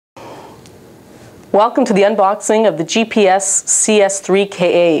Welcome to the unboxing of the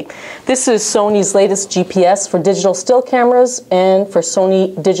GPSCS3KA. This is Sony's latest GPS for digital still cameras and for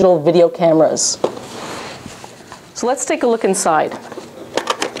Sony digital video cameras. So let's take a look inside.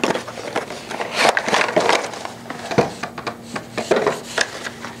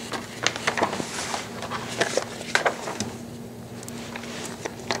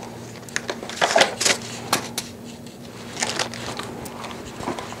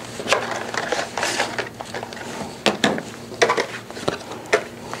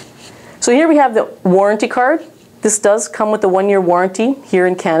 So here we have the warranty card. This does come with a 1-year warranty here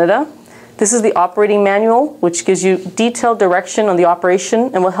in Canada. This is the operating manual, which gives you detailed direction on the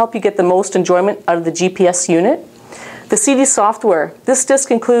operation and will help you get the most enjoyment out of the GPS unit. The CD software. This disc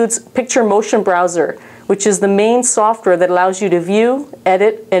includes Picture Motion Browser, which is the main software that allows you to view,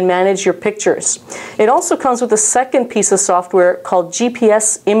 edit, and manage your pictures. It also comes with a second piece of software called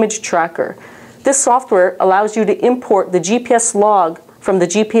GPS Image Tracker. This software allows you to import the GPS log from the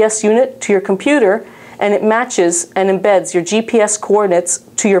GPS unit to your computer, and it matches and embeds your GPS coordinates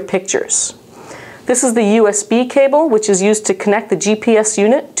to your pictures. This is the USB cable, which is used to connect the GPS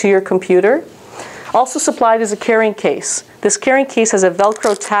unit to your computer. Also supplied is a carrying case. This carrying case has a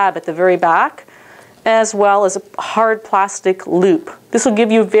Velcro tab at the very back, as well as a hard plastic loop. This will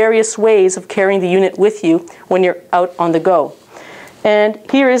give you various ways of carrying the unit with you when you're out on the go. And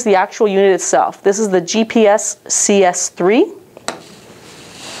here is the actual unit itself. This is the GPSCS3.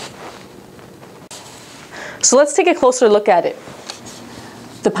 So let's take a closer look at it.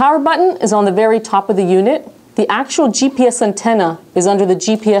 The power button is on the very top of the unit. The actual GPS antenna is under the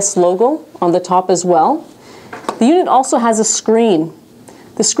GPS logo on the top as well. The unit also has a screen.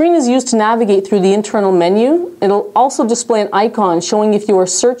 The screen is used to navigate through the internal menu. It'll also display an icon showing if you are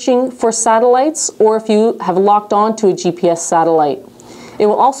searching for satellites or if you have locked on to a GPS satellite. It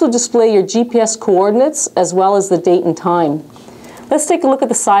will also display your GPS coordinates as well as the date and time. Let's take a look at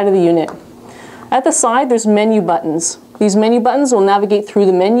the side of the unit. At the side, there's menu buttons. These menu buttons will navigate through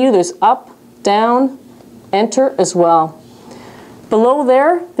the menu. There's up, down, enter as well. Below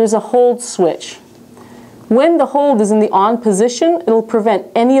there, there's a hold switch. When the hold is in the on position, it'll prevent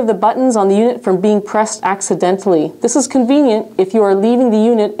any of the buttons on the unit from being pressed accidentally. This is convenient if you are leaving the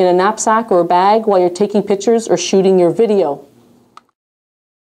unit in a knapsack or a bag while you're taking pictures or shooting your video.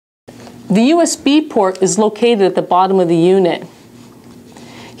 The USB port is located at the bottom of the unit.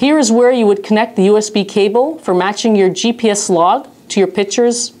 Here is where you would connect the USB cable for matching your GPS log to your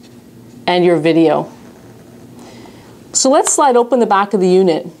pictures and your video. So let's slide open the back of the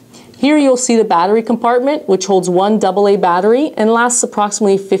unit. Here you'll see the battery compartment, which holds one AA battery and lasts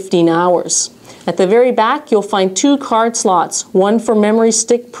approximately 15 hours. At the very back, you'll find 2 card slots, one for Memory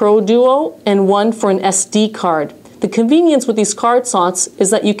Stick Pro Duo and one for an SD card. The convenience with these card slots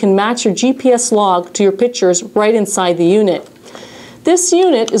is that you can match your GPS log to your pictures right inside the unit. This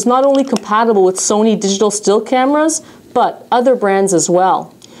unit is not only compatible with Sony digital still cameras, but other brands as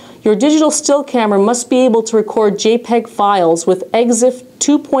well. Your digital still camera must be able to record JPEG files with EXIF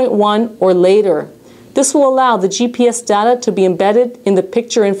 2.1 or later. This will allow the GPS data to be embedded in the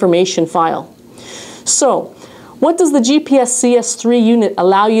picture information file. So, what does the GPSCS3 unit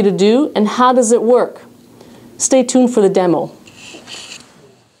allow you to do, and how does it work? Stay tuned for the demo.